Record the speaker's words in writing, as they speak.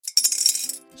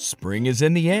Spring is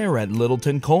in the air at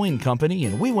Littleton Coin Company,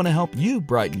 and we want to help you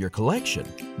brighten your collection.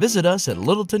 Visit us at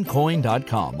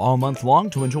littletoncoin.com all month long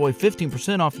to enjoy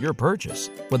 15% off your purchase.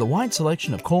 With a wide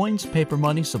selection of coins, paper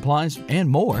money, supplies, and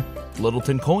more,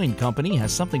 Littleton Coin Company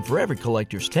has something for every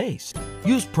collector's taste.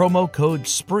 Use promo code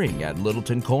SPRING at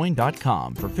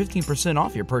littletoncoin.com for 15%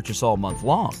 off your purchase all month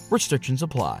long. Restrictions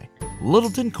apply.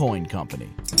 Littleton Coin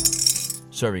Company.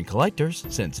 Serving collectors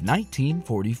since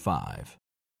 1945.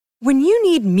 When you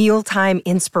need mealtime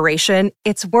inspiration,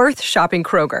 it's worth shopping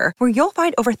Kroger, where you'll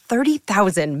find over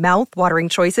 30,000 mouth-watering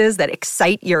choices that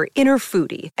excite your inner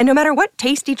foodie. And no matter what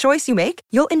tasty choice you make,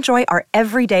 you'll enjoy our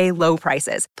everyday low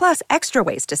prices, plus extra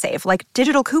ways to save, like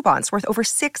digital coupons worth over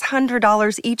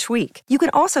 $600 each week. You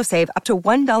can also save up to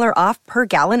 $1 off per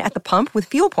gallon at the pump with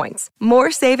fuel points.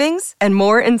 More savings and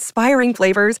more inspiring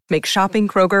flavors make shopping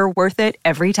Kroger worth it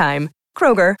every time.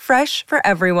 Kroger, fresh for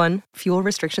everyone. Fuel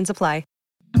restrictions apply.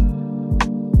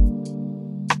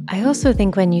 I also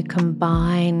think when you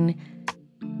combine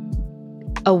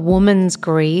a woman's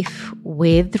grief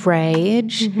with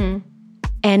rage,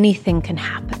 anything can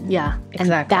happen. Yeah,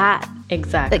 exactly. And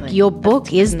exactly. Like your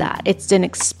book is that. It's an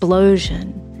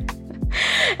explosion.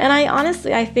 And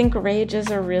I think rage is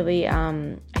a really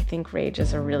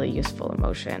useful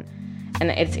emotion.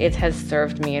 And it has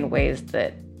served me in ways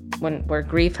that where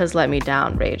grief has let me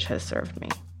down, rage has served me.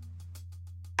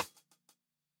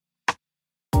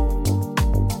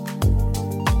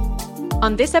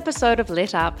 On this episode of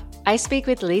Lit Up, I speak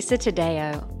with Lisa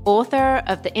Taddeo, author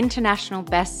of the international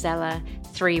bestseller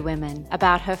 3 Women,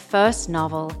 about her first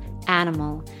novel,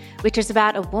 Animal, which is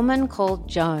about a woman called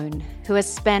Joan who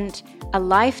has spent a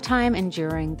lifetime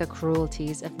enduring the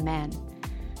cruelties of men.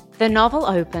 The novel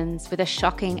opens with a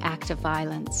shocking act of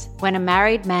violence when a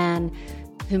married man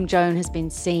whom Joan has been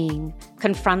seeing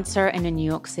confronts her in a New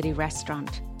York City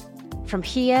restaurant. From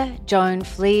here, Joan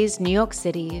flees New York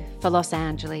City for Los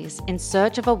Angeles in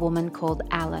search of a woman called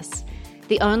Alice,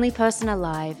 the only person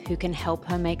alive who can help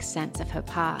her make sense of her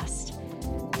past.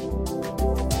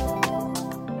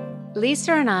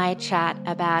 Lisa and I chat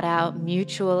about our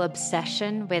mutual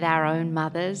obsession with our own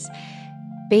mothers,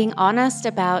 being honest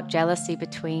about jealousy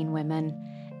between women,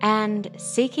 and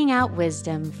seeking out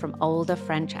wisdom from older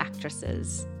French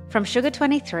actresses. From Sugar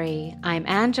 23, I'm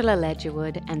Angela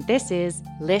Ledgerwood, and this is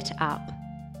Lit Up.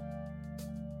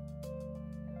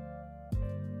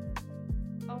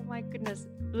 Oh my goodness.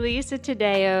 Lisa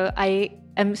Taddeo, I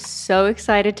am so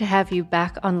excited to have you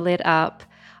back on Lit Up.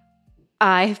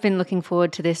 I have been looking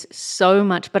forward to this so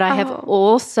much, but I have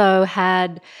also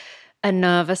had a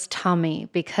nervous tummy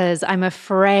because I'm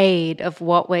afraid of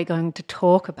what we're going to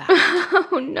talk about.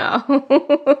 Oh, no.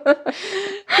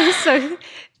 So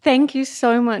thank you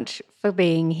so much for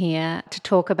being here to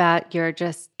talk about your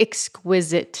just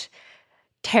exquisite,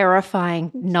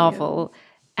 terrifying novel,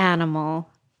 Animal.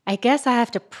 I guess I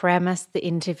have to premise the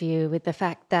interview with the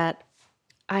fact that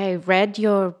I read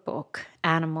your book,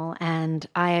 Animal, and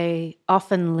I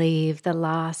often leave the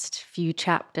last few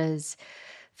chapters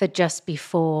for just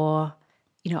before,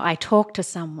 I talk to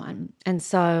someone. And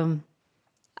so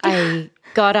I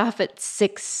got up at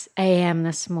 6 a.m.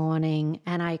 this morning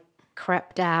and I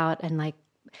crept out and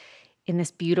in this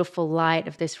beautiful light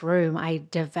of this room, I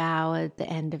devoured the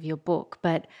end of your book.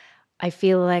 But I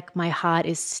feel like my heart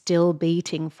is still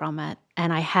beating from it.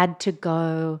 And I had to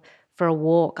go for a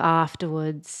walk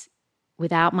afterwards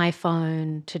without my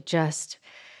phone to just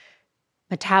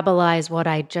metabolize what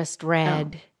I just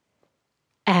read.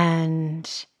 And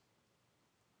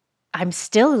I'm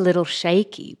still a little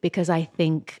shaky because I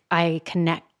think I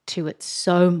connect to it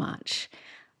so much.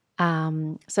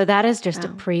 So that is just a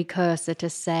precursor to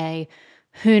say,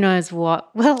 who knows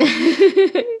what will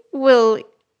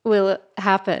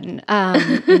happen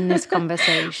in this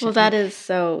conversation. Well, that is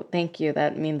so, thank you.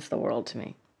 That means the world to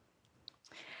me.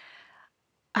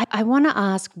 I want to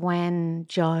ask when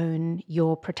Joan,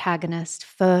 your protagonist,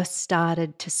 first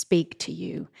started to speak to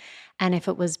you, and if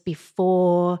it was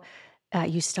before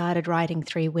you started writing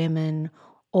 3 Women,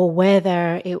 or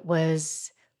whether it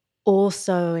was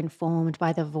also informed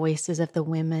by the voices of the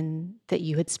women that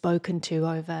you had spoken to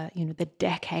over, the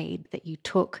decade that you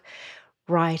took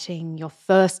writing your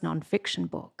first nonfiction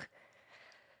book.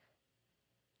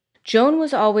 Joan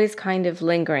was always kind of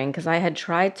lingering because I had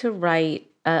tried to write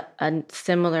a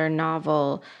similar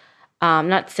novel.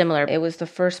 Not similar. It was the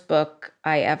first book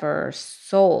I ever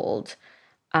sold.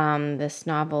 This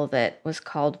novel that was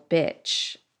called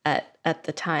Bitch at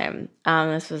the time.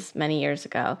 This was many years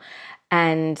ago.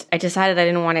 And I decided I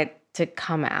didn't want it to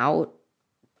come out.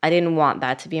 I didn't want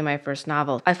that to be my first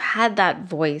novel. I've had that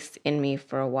voice in me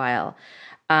for a while.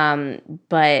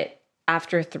 But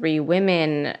after Three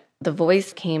Women, the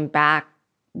voice came back.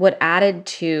 What added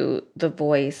to the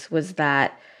voice was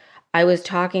that I was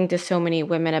talking to so many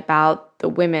women about the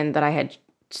women that I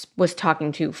was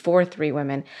talking to for Three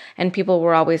Women, and people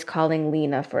were always calling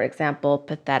Lena, for example,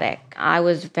 pathetic. I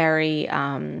was very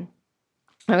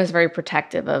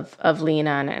protective of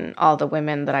Lena and all the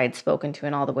women that I had spoken to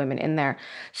and all the women in there.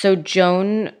 So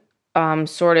Joan,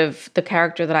 sort of the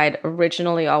character that I'd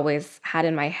originally always had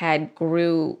in my head,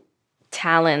 grew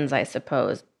talons, I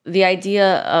suppose. The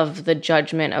idea of the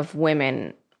judgment of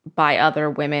women by other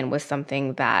women was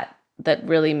something that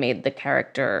really made the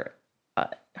character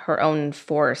her own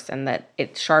force, and that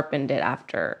it sharpened it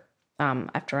after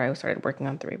I started working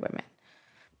on Three Women.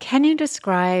 Can you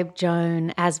describe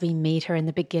Joan as we meet her in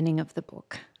the beginning of the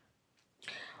book?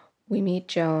 We meet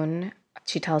Joan.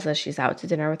 She tells us she's out to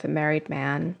dinner with a married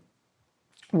man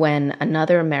when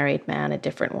another married man, a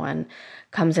different one,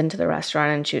 comes into the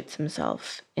restaurant and shoots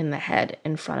himself in the head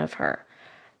in front of her.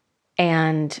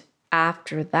 And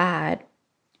after that,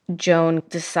 Joan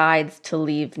decides to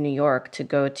leave New York to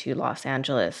go to Los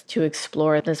Angeles to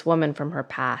explore this woman from her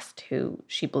past who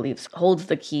she believes holds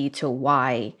the key to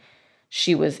why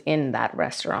she was in that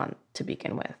restaurant to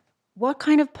begin with. What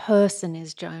kind of person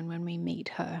is Joan when we meet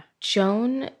her?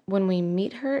 Joan, when we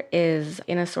meet her, is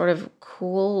in a sort of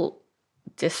cool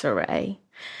disarray.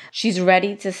 She's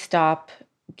ready to stop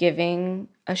giving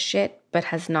a shit, but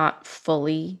has not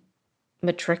fully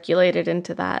matriculated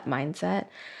into that mindset.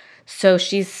 So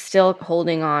she's still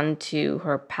holding on to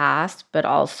her past, but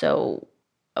also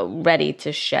ready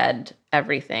to shed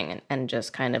everything and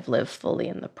just kind of live fully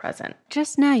in the present.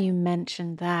 Just now you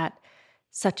mentioned that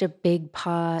such a big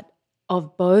part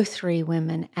of both Three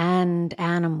Women and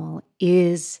Animal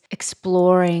is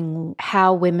exploring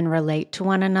how women relate to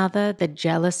one another, the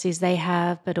jealousies they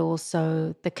have, but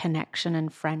also the connection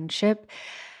and friendship.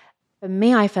 For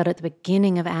me, I felt at the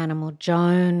beginning of Animal,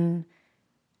 Joan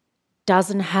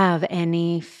doesn't have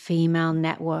any female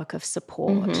network of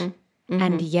support. Mm-hmm. Mm-hmm.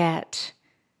 And yet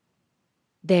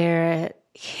there are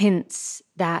hints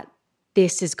that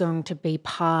this is going to be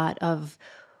part of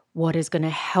what is going to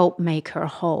help make her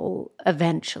whole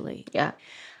eventually. Yeah.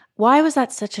 Why was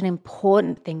that such an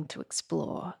important thing to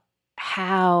explore?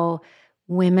 How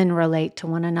women relate to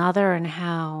one another and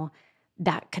how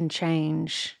that can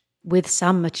change with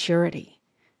some maturity.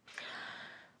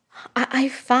 I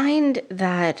find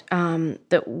that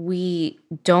that we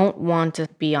don't want to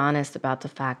be honest about the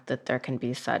fact that there can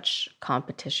be such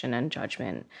competition and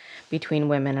judgment between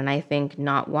women. And I think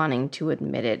not wanting to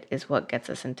admit it is what gets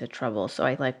us into trouble. So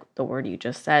I like the word you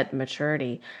just said,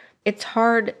 maturity. It's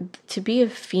hard to be a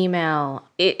female.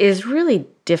 It is really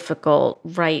difficult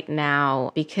right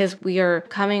now because we are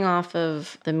coming off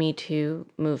of the Me Too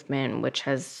movement, which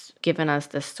has given us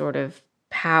this sort of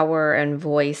power and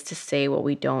voice to say what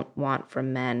we don't want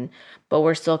from men, but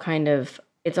we're still kind of,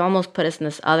 it's almost put us in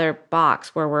this other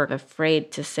box where we're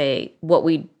afraid to say what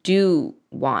we do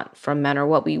want from men or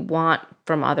what we want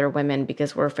from other women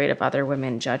because we're afraid of other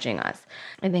women judging us.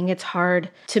 I think it's hard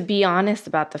to be honest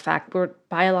about the fact we're,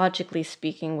 biologically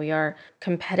speaking, we are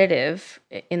competitive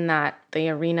in that the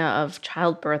arena of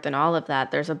childbirth and all of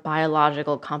that, there's a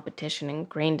biological competition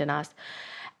ingrained in us.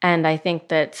 And I think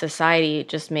that society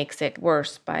just makes it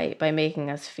worse by making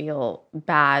us feel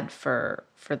bad for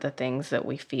the things that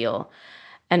we feel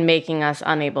and making us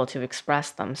unable to express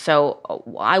them. So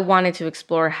I wanted to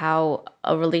explore how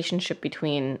a relationship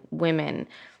between women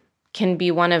can be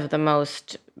one of the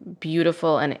most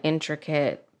beautiful and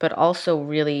intricate, but also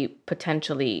really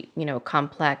potentially,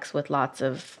 complex with lots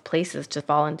of places to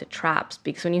fall into traps.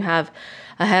 Because when you have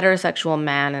a heterosexual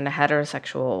man and a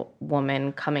heterosexual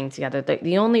woman coming together,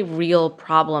 the only real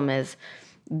problem is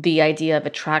the idea of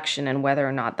attraction and whether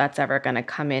or not that's ever going to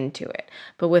come into it.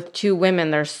 But with two women,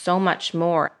 there's so much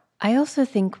more. I also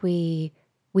think we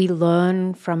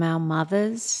learn from our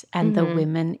mothers and the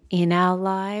women in our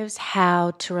lives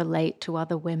how to relate to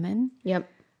other women. Yep.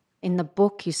 In the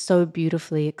book, you so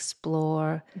beautifully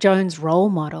explore Joan's role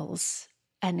models.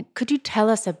 And could you tell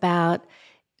us about,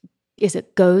 is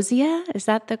it Gozia? Is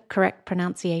that the correct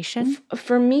pronunciation?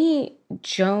 For me,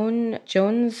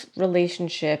 Joan's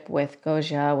relationship with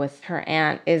Gozia, with her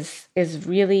aunt, is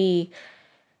really...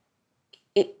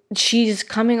 she's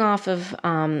coming off of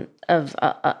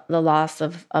the loss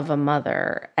of a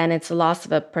mother, and it's a loss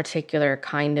of a particular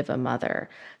kind of a mother.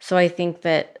 So I think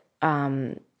that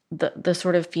the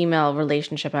sort of female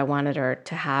relationship I wanted her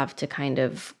to have to kind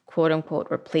of quote unquote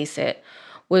replace it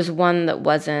was one that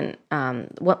wasn't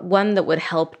one that would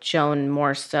help Joan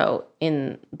more so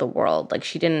in the world. Like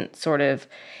she didn't sort of,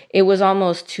 it was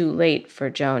almost too late for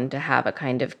Joan to have a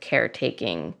kind of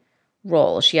caretaking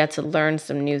role. She had to learn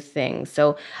some new things.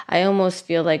 So I almost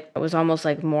feel like it was almost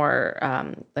like more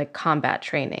like combat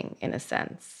training in a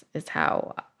sense is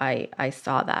how I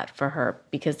saw that for her,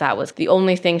 because that was the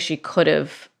only thing she could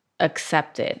have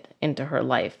accepted into her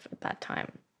life at that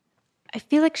time. I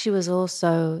feel like she was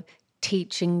also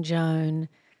teaching Joan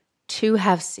to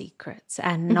have secrets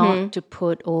and not to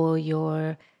put all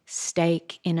your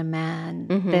stake in a man.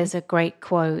 There's a great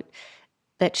quote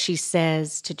that she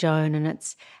says to Joan, and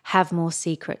it's, have more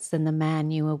secrets than the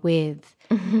man you were with.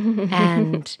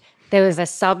 And there was a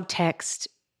subtext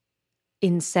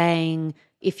in saying,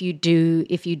 if you do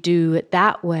it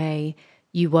that way,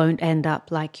 you won't end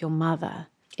up like your mother.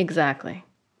 Exactly.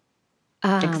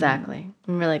 Exactly.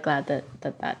 I'm really glad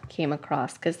that came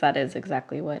across, because that is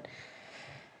exactly what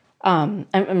I'm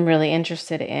really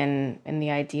interested in the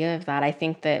idea of that. I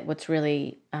think that what's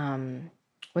really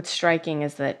what's striking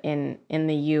is that in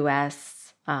the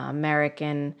U.S.,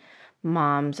 American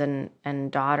moms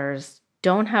and daughters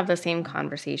don't have the same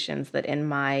conversations that, in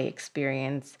my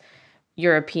experience,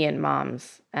 European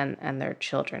moms and their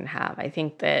children have. I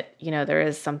think that, there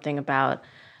is something about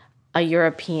a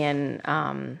European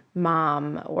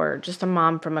mom, or just a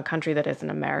mom from a country that isn't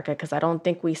America, because I don't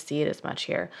think we see it as much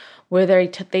here, where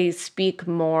they speak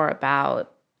more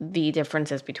about the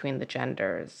differences between the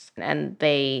genders, and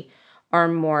they are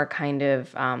more kind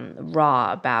of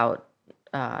raw about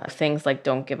things like,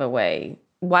 don't give away.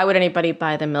 Why would anybody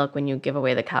buy the milk when you give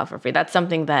away the cow for free? That's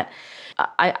something that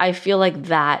I feel like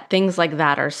that things like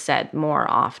that are said more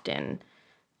often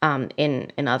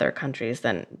in other countries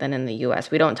than in the U.S.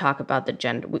 We don't talk about the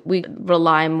gender. We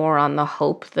rely more on the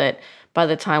hope that by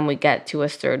the time we get to a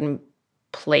certain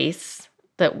place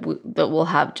that we'll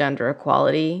have gender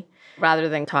equality, rather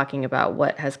than talking about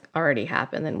what has already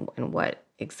happened and what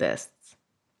exists.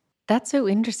 That's so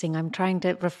interesting. I'm trying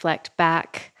to reflect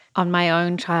back on my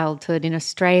own childhood in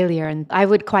Australia, and I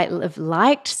would quite have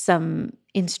liked some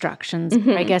instructions.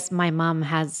 I guess my mum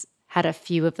has had a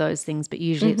few of those things, but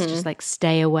usually it's just like,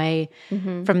 stay away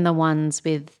from the ones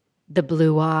with the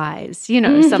blue eyes,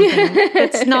 something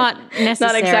that's not necessarily...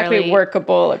 Not exactly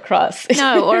workable across.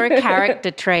 No, or a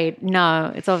character trait.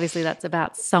 No, it's obviously that's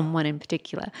about someone in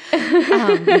particular.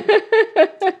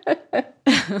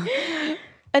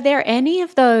 Are there any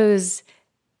of those...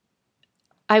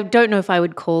 I don't know if I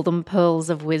would call them pearls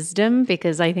of wisdom,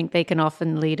 because I think they can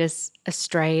often lead us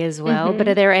astray as well. But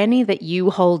are there any that you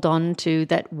hold on to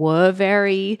that were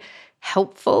very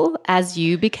helpful as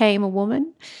you became a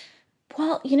woman?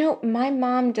 Well, my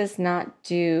mom does not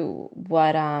do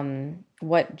what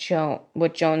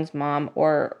Joan's mom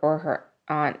or her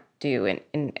aunt do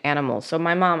in animals. So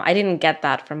my mom, I didn't get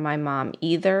that from my mom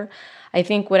either. I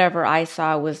think whatever I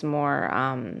saw was more,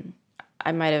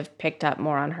 I might have picked up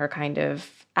more on her kind of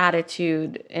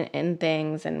attitude in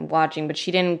things and watching, but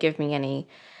she didn't give me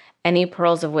any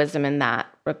pearls of wisdom in that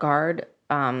regard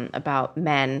about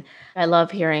men. I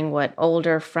love hearing what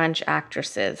older French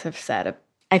actresses have said.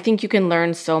 I think you can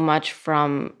learn so much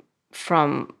from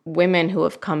women who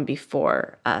have come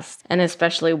before us, and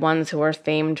especially ones who are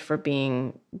famed for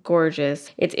being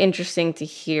gorgeous. It's interesting to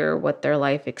hear what their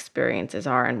life experiences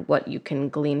are and what you can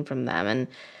glean from them. And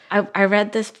I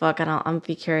read this book, and I'll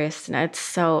be curious to know. It's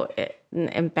so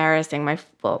embarrassing.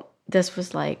 This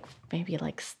was like maybe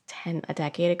like a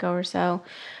decade ago or so.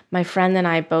 My friend and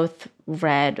I both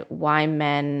read Why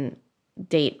Men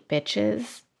Date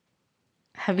Bitches.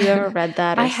 Have you ever read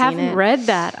that or I seen haven't it? read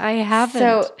that. I haven't.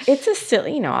 So it's a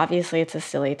silly, obviously it's a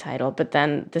silly title, but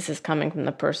then this is coming from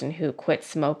the person who quit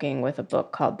smoking with a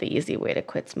book called The Easy Way to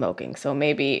Quit Smoking. So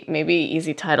maybe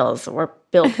easy titles were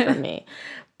built for me.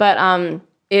 But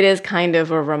it is kind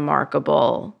of a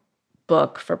remarkable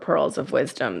book for pearls of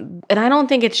wisdom. And I don't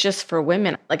think it's just for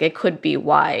women. Like, it could be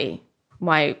why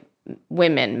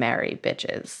women marry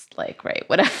bitches, like, right,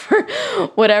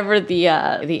 whatever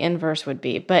the inverse would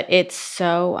be. But it's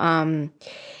so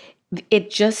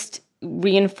it just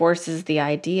reinforces the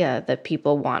idea that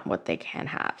people want what they can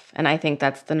have, and I think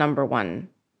that's the number one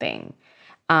thing.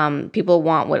 People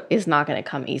want what is not going to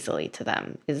come easily to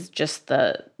them, is just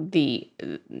the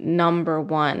number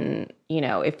one.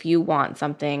 If you want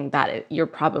something, that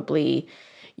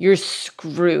you're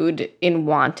screwed in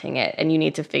wanting it, and you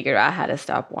need to figure out how to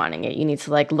stop wanting it. You need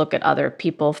to look at other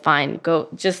people,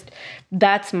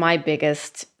 that's my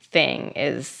biggest thing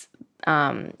is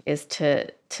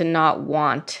to not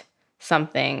want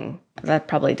something. That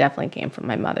probably definitely came from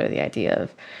my mother, the idea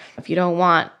of, if you don't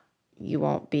want, you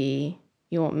won't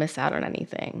miss out on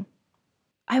anything.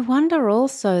 I wonder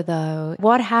also, though,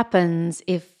 what happens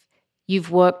if you've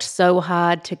worked so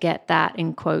hard to get that,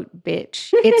 in quote, bitch.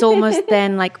 It's almost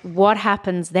then like, what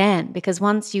happens then? Because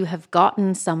once you have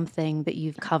gotten something that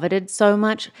you've coveted so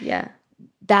much,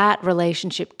 that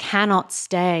relationship cannot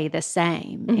stay the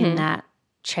same in that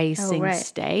chasing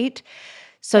state.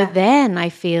 So then I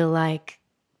feel like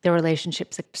the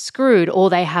relationships are screwed, or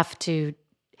they have to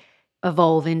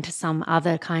evolve into some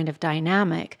other kind of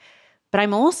dynamic. But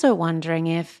I'm also wondering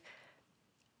if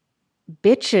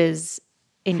bitches,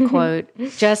 in quote,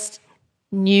 just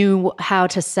knew how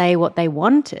to say what they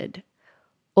wanted,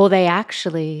 or they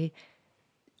actually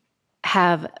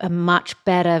have a much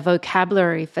better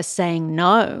vocabulary for saying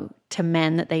no to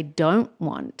men that they don't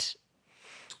want.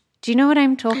 Do you know what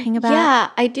I'm talking about?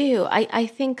 Yeah, I do. I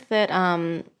think that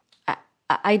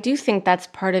I do think that's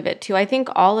part of it too. I think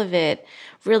all of it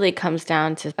really comes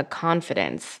down to a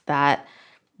confidence that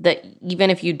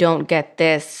even if you don't get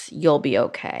this, you'll be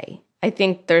okay. I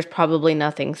think there's probably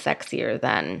nothing sexier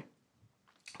than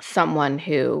someone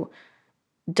who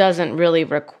doesn't really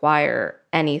require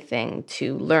anything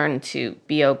to learn to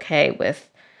be okay with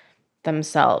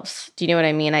themselves. Do you know what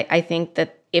I mean? I think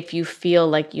that if you feel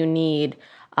like you need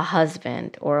a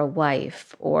husband or a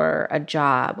wife or a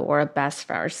job or a best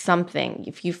friend or something,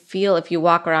 if you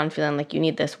walk around feeling like you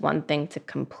need this one thing to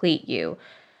complete you,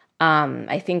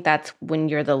 I think that's when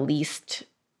you're the least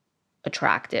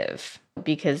attractive,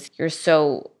 because you're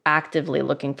so actively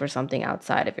looking for something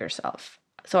outside of yourself.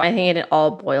 So I think it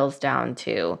all boils down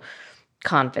to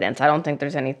confidence. I don't think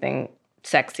there's anything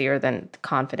sexier than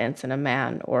confidence in a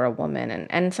man or a woman.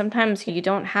 And sometimes you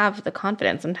don't have the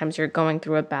confidence. Sometimes you're going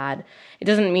through it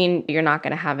doesn't mean you're not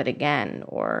going to have it again.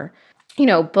 Or,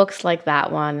 books like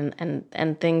that one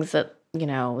and things that,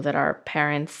 that our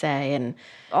parents say, and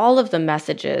all of the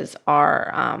messages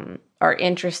are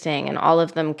interesting, and all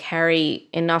of them carry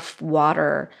enough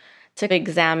water to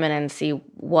examine and see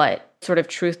what sort of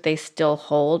truth they still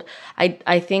hold.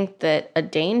 I think that a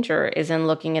danger is in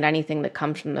looking at anything that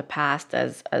comes from the past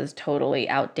as totally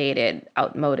outdated,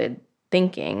 outmoded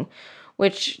thinking,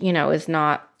 which, is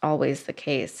not always the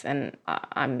case. And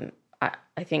I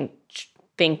think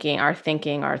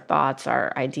our thoughts,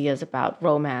 our ideas about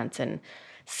romance and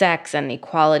sex and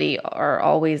equality are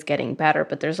always getting better.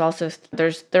 But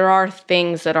there are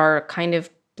things that are kind of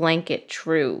blanket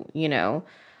true,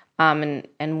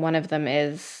 and one of them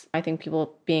is, I think,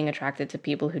 people being attracted to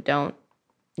people who don't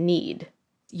need.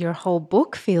 Your whole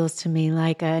book feels to me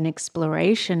like an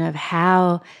exploration of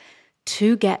how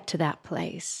to get to that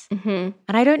place. And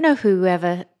I don't know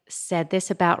whoever said this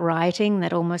about writing,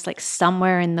 that almost like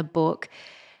somewhere in the book,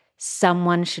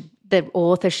 the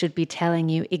author should be telling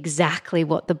you exactly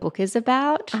what the book is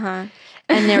about. And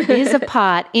there is a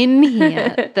part in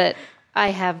here that I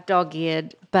have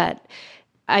dog-eared, but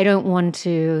I don't want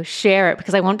to share it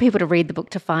because I want people to read the book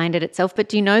to find it itself. But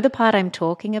do you know the part I'm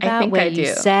talking about? I think where I you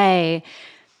do. say,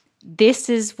 this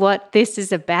is what this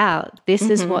is about. This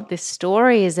is what this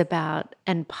story is about.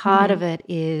 And part of it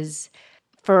is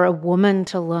for a woman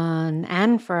to learn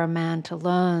and for a man to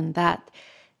learn that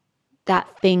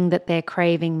thing that they're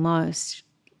craving most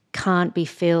can't be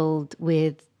filled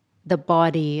with the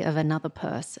body of another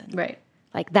person. Right.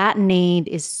 Like that need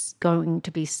is going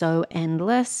to be so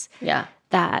endless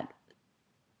that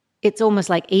it's almost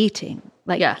like eating.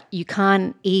 Like you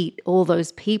can't eat all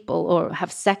those people or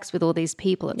have sex with all these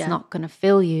people. It's not going to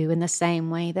fill you in the same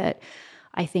way that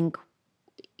I think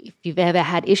if you've ever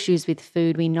had issues with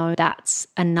food, we know that's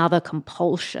another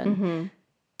compulsion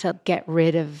to get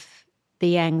rid of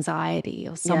the anxiety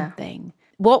or something.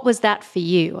 What was that for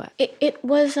you? It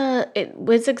was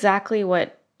exactly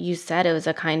what you said. It was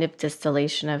a kind of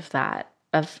distillation of that,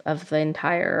 of the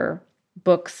entire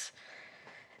book's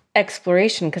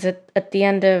exploration. Because at the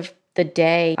end of the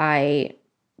day,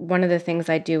 one of the things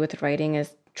I do with writing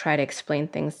is try to explain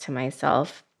things to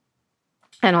myself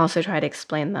and also try to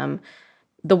explain them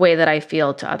the way that I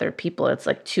feel to other people. It's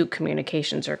like two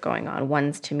communications are going on.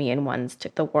 One's to me and one's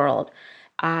to the world.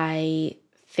 I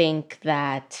think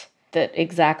that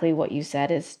exactly what you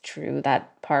said is true.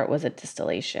 That part was a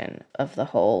distillation of the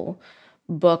whole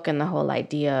book and the whole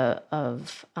idea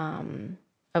of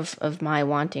my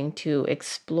wanting to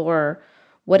explore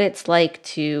what it's like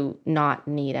to not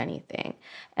need anything.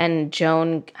 And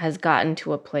Joan has gotten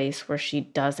to a place where she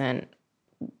doesn't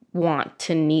want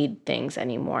to need things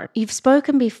anymore. You've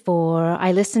spoken before,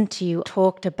 I listened to you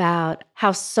talked about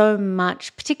how so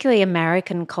much, particularly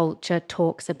American culture,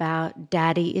 talks about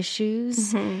daddy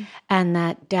issues, and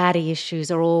that daddy issues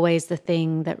are always the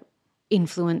thing that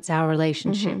influence our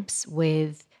relationships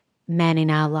with men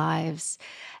in our lives.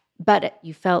 But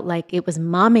you felt like it was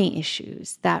mommy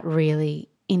issues that really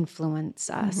influence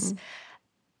us.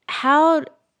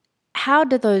 how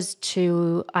do those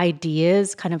two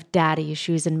ideas, kind of daddy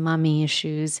issues and mummy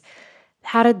issues,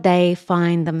 how did they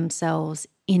find themselves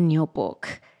in your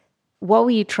book? What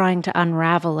were you trying to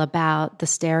unravel about the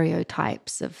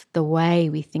stereotypes of the way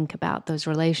we think about those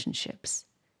relationships?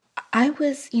 I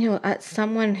was,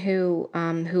 someone who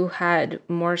had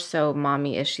more so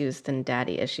mommy issues than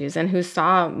daddy issues, and who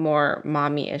saw more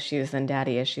mommy issues than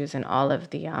daddy issues in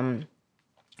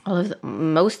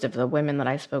most of the women that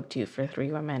I spoke to, for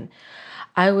three women.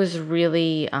 I was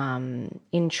really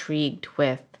intrigued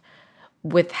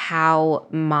with how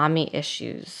mommy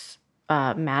issues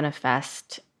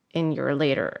manifest in your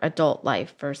later adult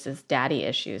life versus daddy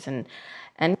issues, and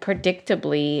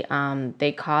predictably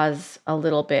they cause a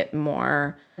little bit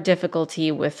more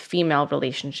difficulty with female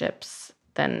relationships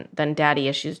than daddy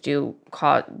issues do.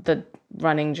 The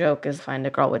running joke is, find a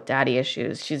girl with daddy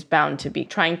issues, she's bound to be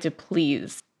trying to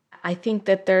please. I think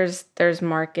that there's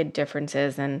marked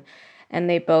differences, and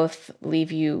they both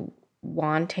leave you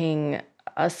wanting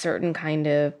a certain kind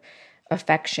of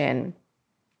affection.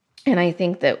 And I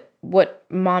think that what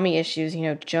mommy issues,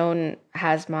 Joan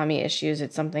has mommy issues.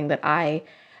 It's something that I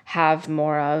have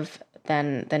more of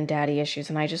than daddy issues.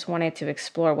 And I just wanted to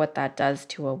explore what that does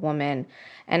to a woman,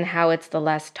 and how it's the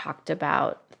less talked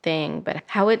about thing, but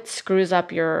how it screws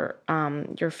up your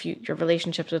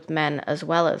relationships with men as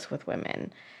well as with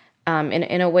women,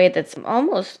 in a way that's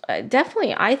almost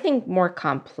definitely, I think, more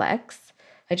complex.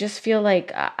 I just feel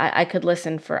like I could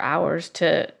listen for hours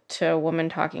to a woman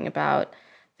talking about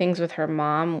things with her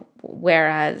mom,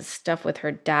 whereas stuff with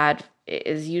her dad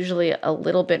is usually a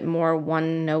little bit more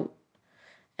one note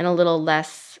and a little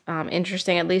less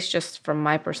interesting, at least just from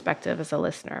my perspective as a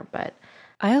listener. But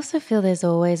I also feel there's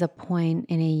always a point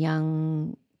in a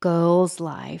young girl's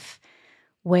life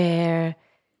where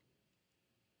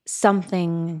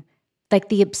something like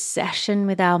the obsession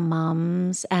with our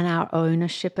mums and our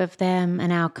ownership of them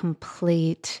and our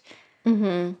complete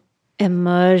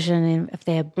immersion of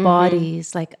their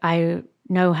bodies. Like, I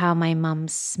know how my mum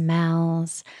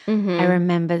smells. I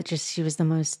remember just she was the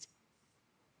most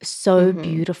so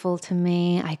beautiful to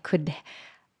me. I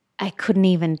couldn't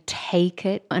even take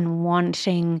it, and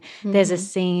wanting. There's a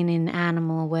scene in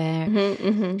Animal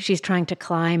where she's trying to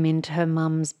climb into her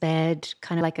mum's bed,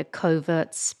 kind of like a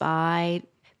covert spy,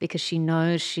 because she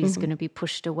knows she's going to be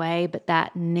pushed away. But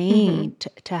that need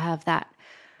to have that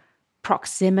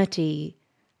proximity.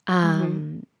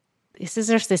 This is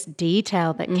just this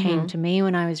detail that came to me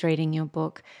when I was reading your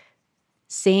book.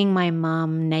 Seeing my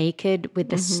mum naked with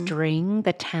the string,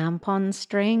 the tampon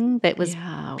string that was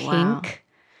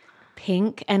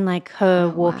pink, and like her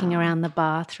walking around the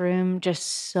bathroom, just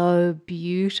so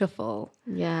beautiful.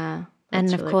 yeah,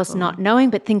 And of really course, cool. not knowing,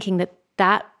 but thinking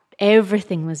that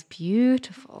everything was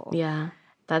beautiful. Yeah,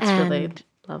 that's really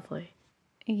lovely.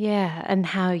 Yeah, and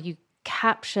how you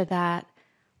capture that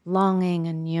longing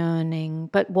and yearning,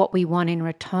 but what we want in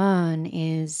return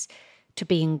is to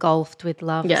be engulfed with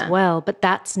love as well. But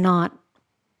that's not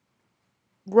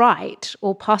right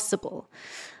or possible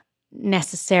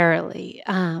necessarily.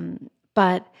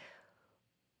 But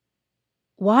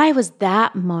why was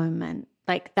that moment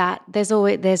like that? There's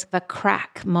a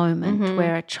crack moment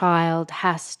where a child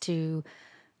has to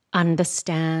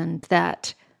understand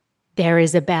that there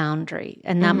is a boundary,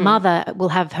 and that mother will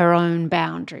have her own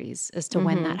boundaries as to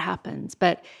when that happens.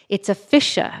 But it's a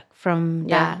fissure from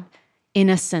that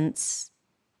innocence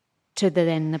to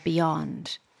the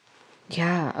beyond.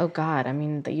 Yeah. Oh God. I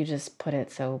mean, that you just put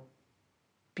it so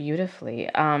beautifully.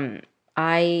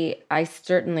 I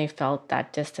certainly felt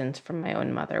that distance from my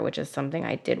own mother, which is something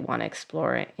I did want to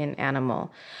explore in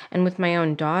Animal, and with my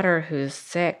own daughter who's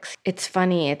 6. It's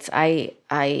funny.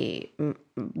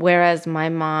 Whereas my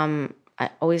mom, I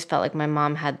always felt like my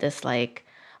mom had this like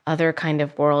other kind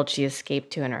of world she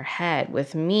escaped to in her head.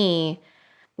 With me,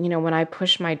 when I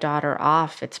push my daughter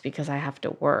off, it's because I have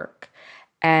to work.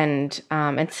 And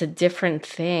it's a different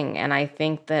thing. And I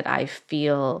think that I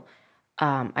feel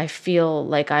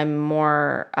like I'm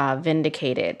more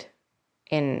vindicated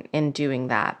in doing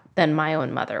that than my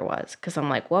own mother was. Because I'm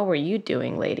like, what were you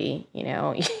doing, lady? You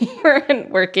weren't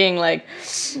working. Like,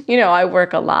 I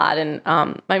work a lot. And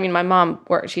I mean, my mom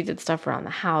worked, she did stuff around the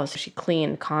house. She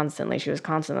cleaned constantly. She was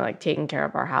constantly like taking care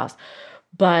of our house.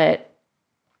 But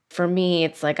for me,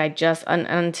 it's like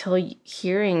until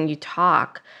hearing you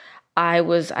talk,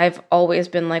 I've always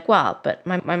been like, well, but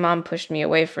my mom pushed me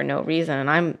away for no reason, and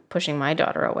I'm pushing my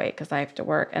daughter away because I have to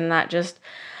work. And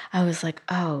I was like,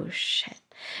 oh shit.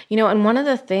 And one of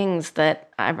the things that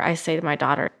I say to my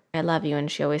daughter, I love you,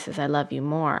 and she always says, I love you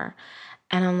more.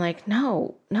 And I'm like,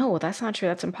 no, that's not true.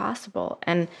 That's impossible.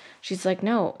 And she's like,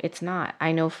 no, it's not.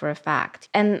 I know for a fact.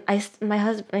 And my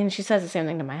husband, and she says the same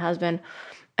thing to my husband.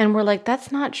 And we're like,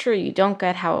 that's not true. You don't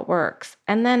get how it works.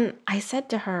 And then I said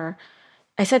to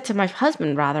my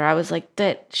husband, rather, I was like,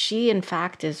 that she, in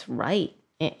fact, is right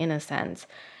in a sense.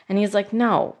 And he's like,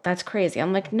 no, that's crazy.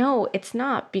 I'm like, no, it's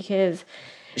not, because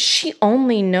she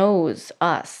only knows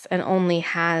us and only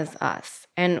has us.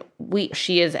 And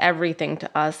she is everything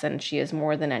to us, and she is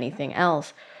more than anything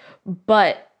else.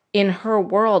 But in her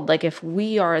world, like, if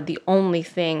we are the only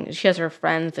thing, she has her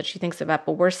friends that she thinks about,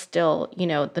 but we're still,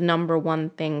 the number one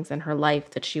things in her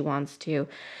life that she wants to.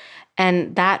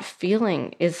 And that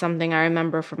feeling is something I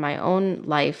remember from my own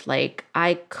life. Like,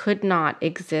 I could not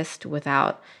exist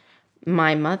without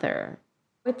my mother.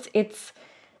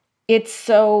 It's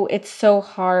so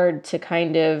hard to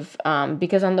kind of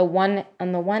because on the one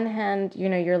hand,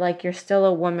 you're like, you're still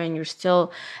a woman, you're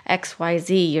still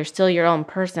XYZ, you're still your own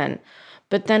person.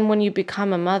 But then when you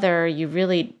become a mother,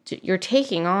 you're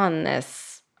taking on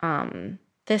this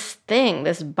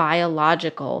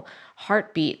biological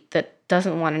heartbeat that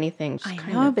doesn't want anything. I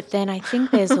know, but then I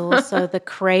think there's also the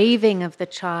craving of the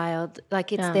child.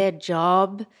 Like, it's their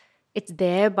job, it's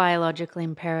their biological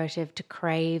imperative to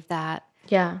crave that.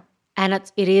 Yeah. And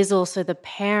it is also the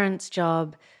parent's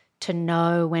job to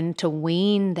know when to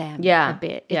wean them a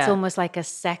bit. It's almost like a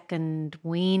second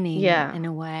weaning in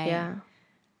a way. Yeah.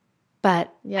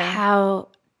 But how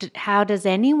does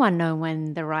anyone know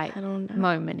when the right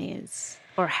moment is,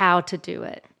 or how to do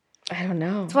it? I don't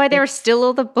know. That's why there are still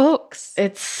all the books.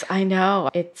 I know.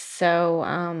 It's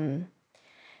so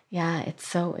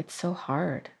it's so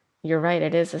hard. You're right.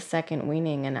 It is a second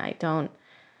weaning, and I don't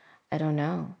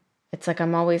know. It's like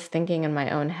I'm always thinking in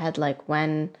my own head, like,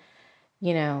 when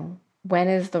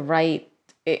is the right,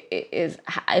 is,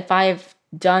 if I've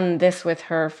done this with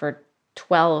her for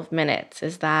 12 minutes,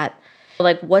 is that,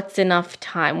 like, what's enough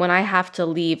time when I have to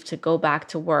leave to go back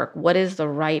to work? What is the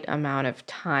right amount of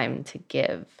time to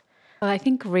give? Well, I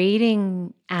think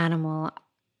reading Animal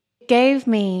gave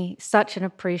me such an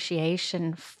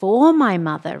appreciation for my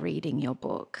mother reading your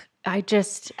book. I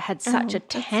just had such a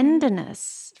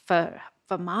tenderness for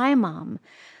my mum.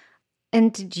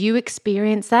 And did you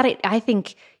experience that? I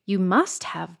think you must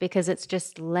have, because it's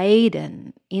just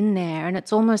laden in there. And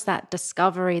it's almost that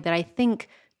discovery that I think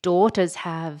daughters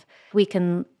have. We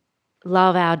can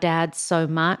love our dads so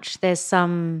much. There's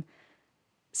somehow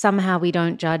we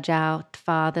don't judge our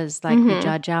fathers like we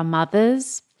judge our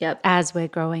mothers as we're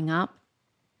growing up.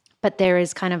 But there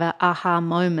is kind of a aha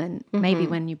moment, maybe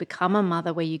when you become a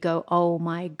mother, where you go, oh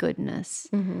my goodness,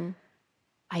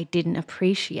 I didn't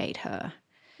appreciate her.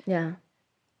 Yeah.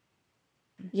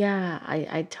 Yeah,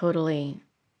 I totally,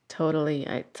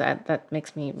 that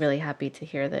makes me really happy to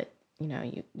hear that,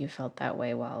 you felt that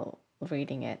way while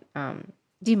reading it.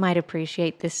 You might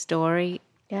appreciate this story.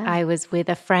 Yeah. I was with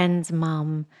a friend's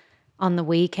mum on the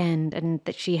weekend, and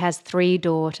that she has 3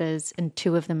 daughters, and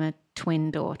 2 of them are twin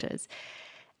daughters.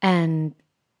 And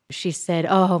she said,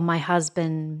 oh, my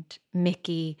husband,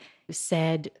 Mickey,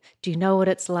 said, do you know what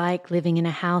it's like living in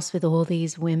a house with all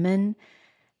these women?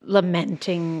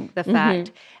 Lamenting the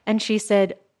fact. And she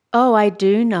said, oh, I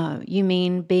do know. You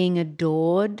mean being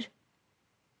adored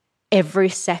every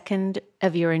second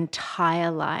of your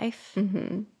entire life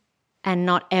and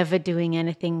not ever doing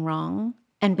anything wrong,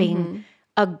 and being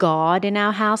a god in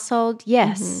our household?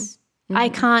 Yes. I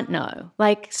can't know.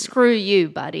 Like, screw you,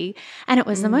 buddy. And it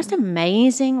was the most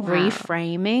amazing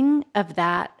reframing of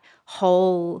that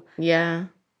whole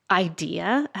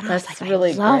idea. And I was like,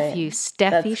 really I love great. you,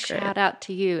 Steffi. Shout out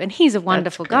to you. And he's a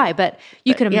wonderful guy, but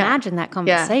you could imagine that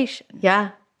conversation.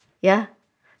 Yeah.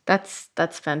 That's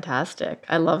fantastic.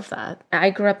 I love that. I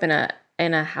grew up in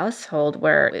a household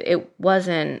where it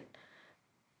wasn't,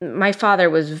 my father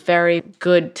was very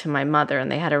good to my mother,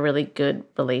 and they had a really good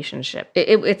relationship.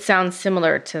 It sounds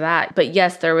similar to that, but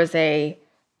yes, there was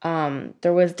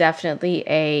definitely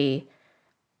a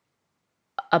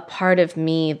part of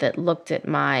me that looked at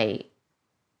my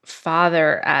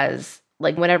father as,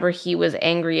 like, whenever he was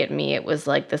angry at me, it was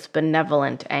like this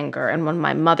benevolent anger, and when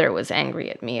my mother was angry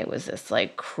at me, it was this,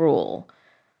 like, cruel,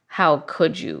 how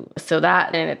could you? So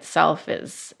that in itself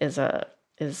is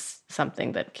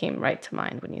something that came right to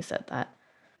mind when you said that.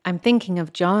 I'm thinking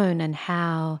of Joan and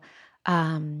how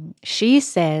she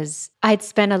says, I'd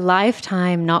spent a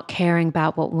lifetime not caring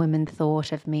about what women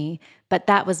thought of me, but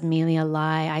that was merely a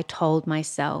lie I told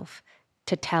myself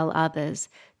to tell others.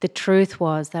 The truth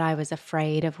was that I was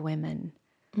afraid of women.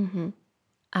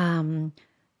 I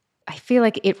feel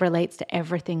like it relates to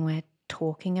everything we're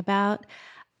talking about.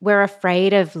 we're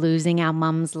afraid of losing our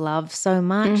mum's love so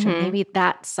much. And maybe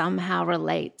that somehow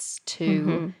relates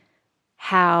to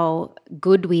how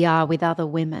good we are with other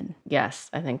women. Yes,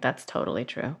 I think that's totally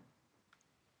true.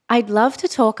 I'd love to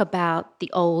talk about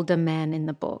the older men in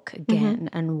the book again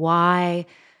and why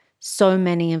so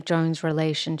many of Joan's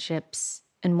relationships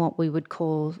and what we would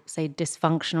call, say,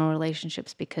 dysfunctional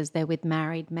relationships because they're with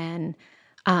married men.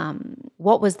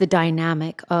 What was the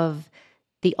dynamic of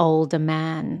the older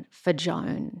man for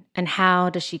Joan, and how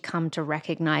does she come to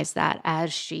recognize that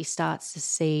as she starts to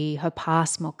see her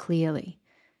past more clearly?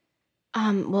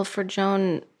 Well, for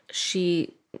Joan,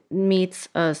 she meets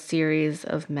a series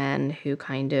of men who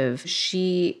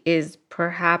she is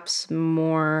perhaps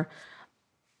more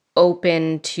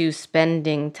open to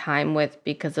spending time with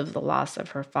because of the loss of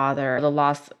her father. The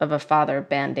loss of a father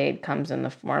band-aid comes in the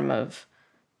form of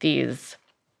these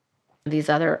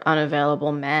other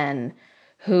unavailable men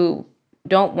who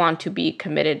don't want to be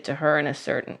committed to her in a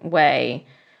certain way.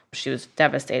 She was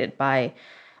devastated by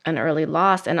an early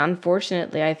loss. And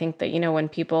unfortunately, I think that, when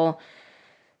people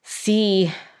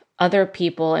see other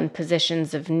people in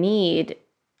positions of need,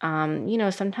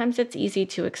 sometimes it's easy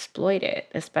to exploit it,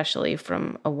 especially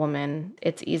from a woman.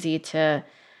 It's easy to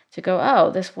go, oh,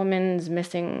 this woman's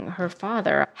missing her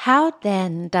father. How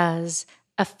then does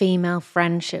a female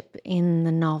friendship in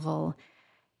the novel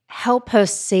help her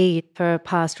see her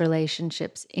past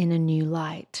relationships in a new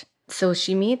light? So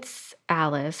she meets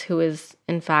Alice, who is,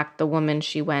 in fact, the woman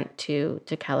she went to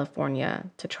California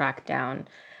to track down,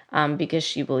 because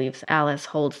she believes Alice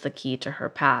holds the key to her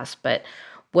past. But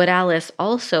what Alice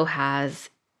also has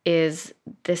is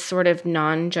this sort of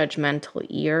non-judgmental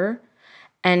ear.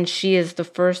 And she is the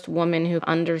first woman who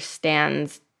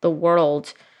understands the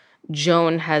world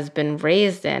Joan has been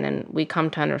raised in, and we come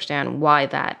to understand why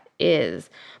that is.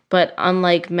 But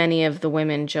unlike many of the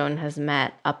women Joan has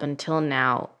met up until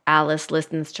now, Alice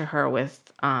listens to her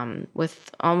with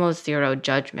almost zero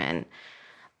judgment,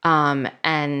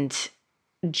 and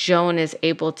Joan is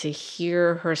able to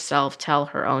hear herself tell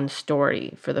her own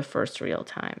story for the first real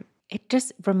time. It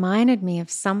just reminded me of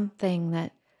something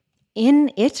that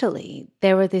in Italy,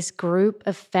 there were this group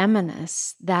of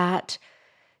feminists that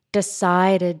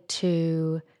decided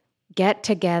to get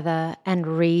together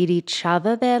and read each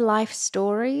other their life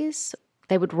stories.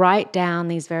 They would write down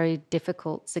these very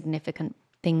difficult, significant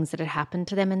things that had happened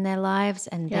to them in their lives,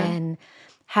 and then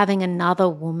having another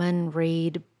woman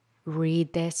read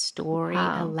their story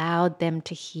allowed them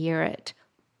to hear it.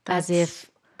 That's as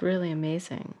if really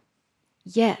amazing.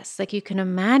 Yes, like you can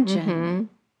imagine.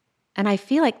 And I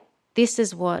feel like this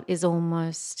is what is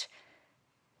almost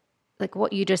like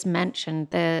what you just mentioned,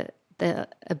 the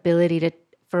ability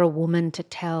for a woman to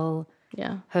tell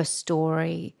her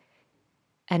story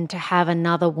and to have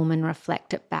another woman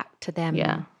reflect it back to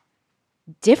them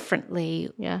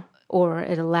differently. Or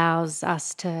it allows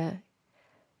us to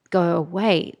go,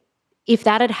 wait, if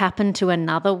that had happened to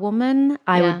another woman,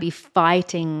 I would be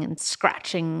fighting and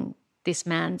scratching this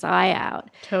man's eye out.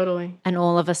 Totally. And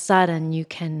all of a sudden you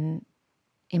can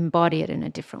embody it in a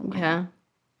different way.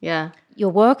 Yeah. Your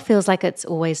work feels like it's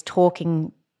always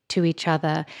talking to each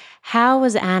other. How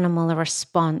was Animal a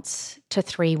response to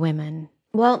three women?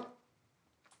 Well,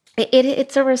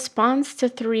 it's a response to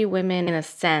three women in a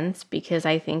sense, because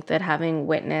I think that having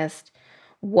witnessed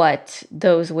what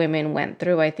those women went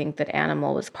through, I think that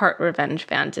Animal was part revenge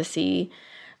fantasy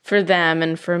for them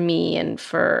and for me and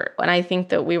I think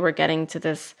that we are getting to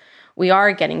this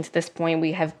point.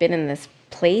 We have been in this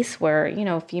place where,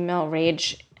 female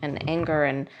rage and anger,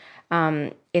 and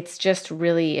it's just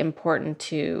really important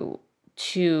to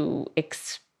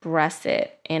express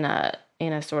it in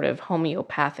a sort of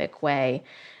homeopathic way,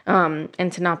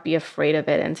 and to not be afraid of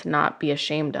it and to not be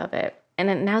ashamed of it.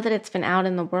 And now that it's been out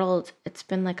in the world, it's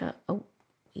been like a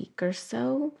week or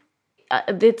so.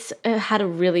 It's had a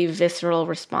really visceral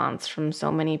response from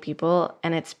so many people,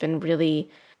 and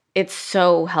it's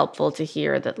so helpful to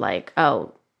hear that, like,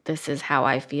 oh, this is how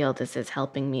I feel, this is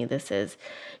helping me, this is,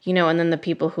 and then the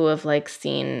people who have like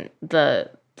seen the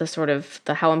sort of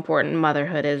the how important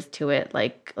motherhood is to it,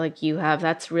 like you have,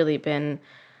 that's really been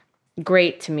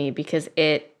great to me, because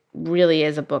it really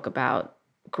is a book about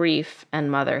grief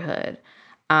and motherhood.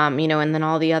 And then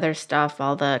all the other stuff,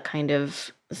 all the kind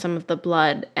of some of the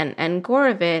blood and gore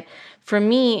of it, for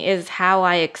me, is how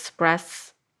I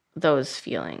express those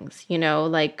feelings,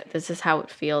 like this is how it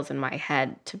feels in my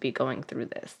head to be going through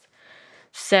this.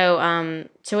 So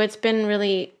it's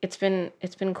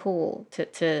been cool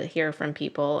to hear from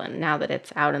people, and now that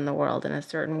it's out in the world in a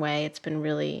certain way, it's been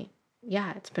really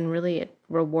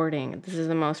rewarding. This is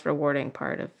the most rewarding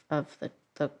part of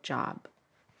the job.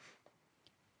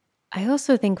 I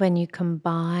also think when you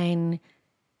combine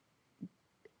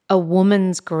a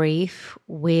woman's grief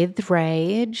with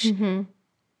rage,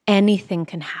 anything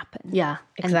can happen. Yeah,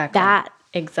 exactly. And that,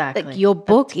 exactly. like your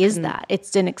book is that.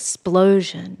 It's an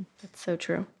explosion. That's so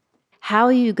true. How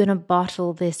are you going to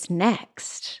bottle this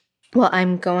next? Well,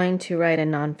 I'm going to write a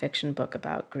nonfiction book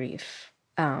about grief,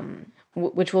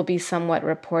 which will be somewhat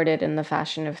reported in the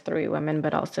fashion of Three Women,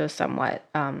 but also somewhat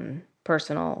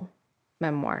personal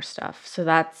memoir stuff. So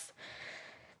that's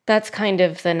kind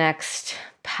of the next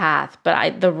path.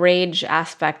 But the rage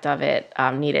aspect of it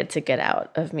needed to get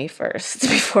out of me first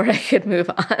before I could move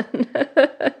on.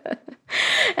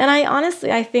 And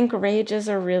I think rage is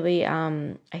a really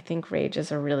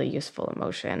useful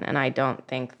emotion, and I don't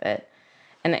think that,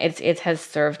 and it has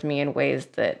served me in ways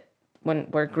that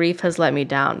where grief has let me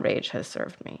down, rage has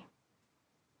served me.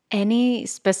 Any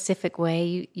specific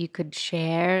way you could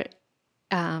share,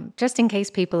 just in case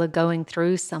people are going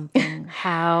through something,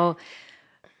 how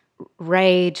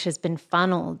rage has been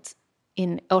funneled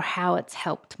in, or how it's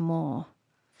helped more?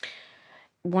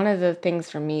 One of the things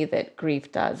for me that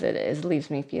grief does, it leaves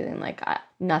me feeling like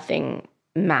nothing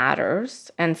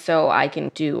matters, and so I can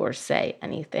do or say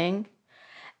anything.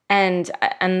 And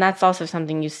that's also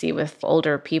something you see with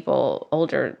older people,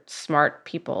 older smart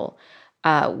people,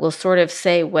 will sort of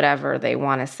say whatever they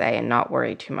want to say and not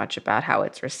worry too much about how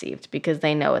it's received, because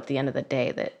they know at the end of the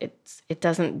day that it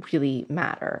doesn't really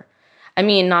matter. I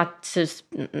mean, not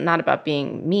about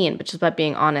being mean, but just about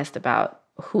being honest about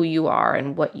who you are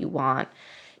and what you want.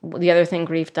 The other thing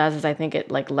grief does is I think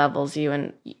it like levels you,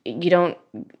 and you don't,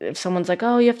 if someone's like,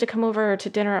 oh, you have to come over to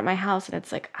dinner at my house, and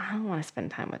it's like, I don't want to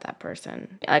spend time with that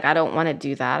person. Like, I don't want to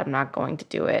do that. I'm not going to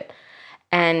do it.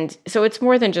 And so it's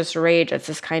more than just rage. It's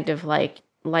this kind of like,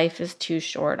 life is too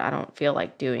short. I don't feel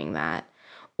like doing that.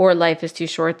 Or life is too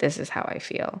short. This is how I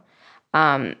feel.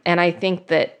 And I think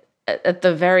that at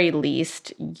the very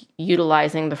least,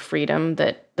 utilizing the freedom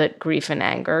that grief and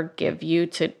anger give you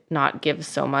to not give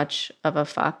so much of a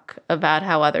fuck about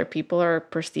how other people are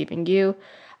perceiving you,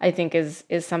 I think is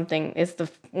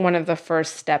one of the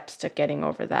first steps to getting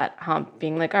over that hump,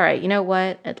 being like, all right, you know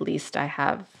what? At least I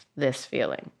have this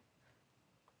feeling.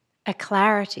 A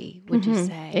clarity, would you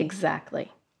say?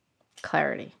 Exactly.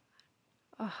 Clarity.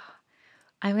 Oh,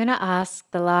 I'm going to ask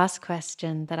the last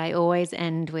question that I always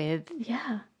end with.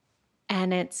 Yeah.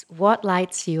 And it's, what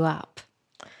lights you up?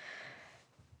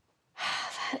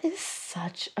 That is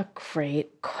such a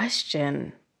great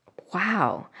question.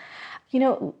 Wow. You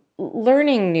know,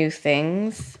 learning new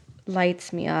things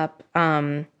lights me up.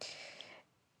 And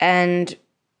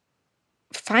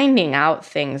finding out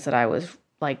things that I was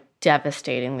like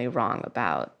devastatingly wrong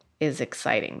about is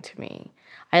exciting to me.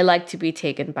 I like to be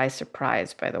taken by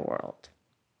surprise by the world.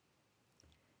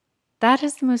 That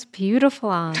is the most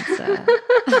beautiful answer.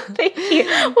 Thank you.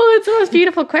 Well, it's the most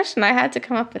beautiful question. I had to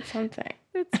come up with something.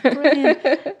 It's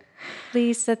brilliant.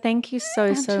 Lisa, thank you so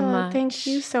Angela, much. Thank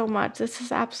you so much. This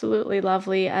is absolutely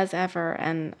lovely as ever.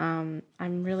 And I'm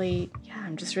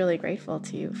just really grateful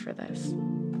to you for this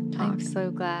talk. I'm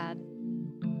so glad.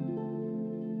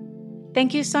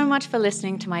 Thank you so much for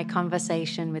listening to my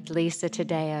conversation with Lisa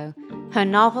Taddeo. Her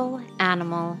novel,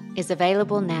 Animal, is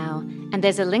available now, and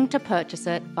there's a link to purchase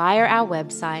it via our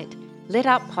website,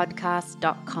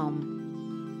 lituppodcast.com.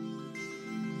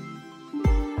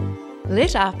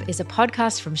 Lit Up is a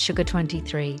podcast from Sugar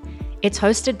 23. It's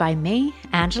hosted by me,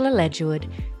 Angela Ledgewood,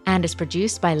 and is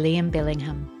produced by Liam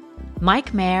Billingham.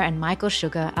 Mike Mayer and Michael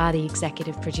Sugar are the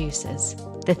executive producers.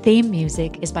 The theme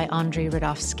music is by Andrei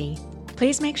Radovsky.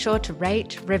 Please make sure to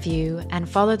rate, review, and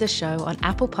follow the show on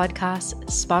Apple Podcasts,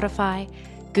 Spotify,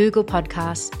 Google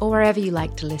Podcasts, or wherever you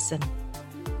like to listen.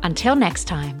 Until next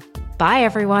time, bye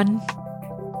everyone.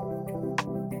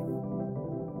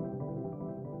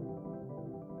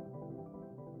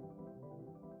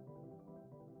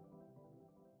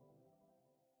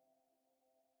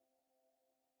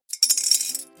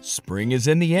 Spring is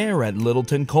in the air at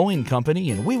Littleton Coin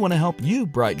Company, and we want to help you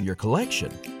brighten your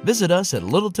collection. Visit us at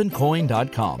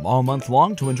littletoncoin.com all month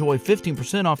long to enjoy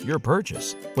 15% off your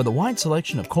purchase. With a wide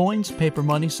selection of coins, paper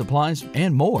money, supplies,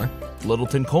 and more,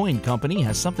 Littleton Coin Company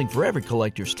has something for every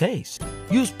collector's taste.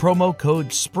 Use promo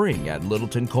code SPRING at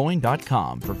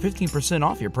littletoncoin.com for 15%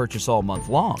 off your purchase all month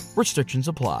long. Restrictions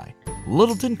apply.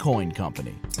 Littleton Coin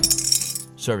Company.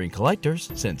 Serving collectors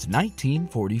since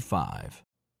 1945.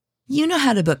 You know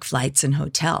how to book flights and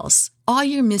hotels. All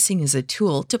you're missing is a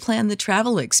tool to plan the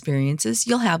travel experiences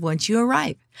you'll have once you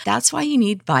arrive. That's why you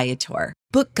need Viator.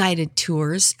 Book guided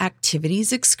tours,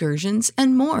 activities, excursions,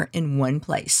 and more in one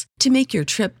place to make your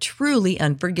trip truly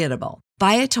unforgettable.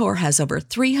 Viator has over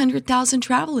 300,000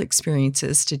 travel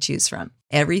experiences to choose from.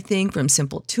 Everything from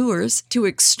simple tours to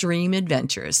extreme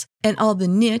adventures and all the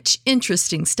niche,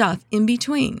 interesting stuff in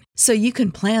between. So you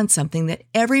can plan something that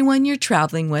everyone you're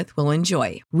traveling with will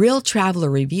enjoy. Real traveler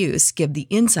reviews give the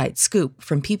inside scoop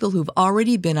from people who've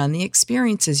already been on the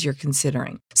experiences you're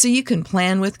considering. So you can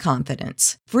plan with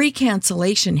confidence. Free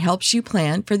cancellation helps you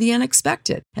plan for the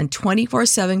unexpected. And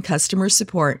 24/7 customer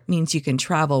support means you can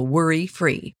travel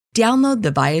worry-free. Download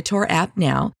the Viator app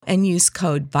now and use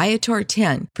code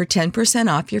Viator10 for 10%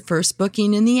 off your first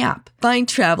booking in the app. Find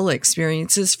travel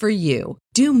experiences for you.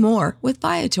 Do more with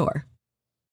Viator.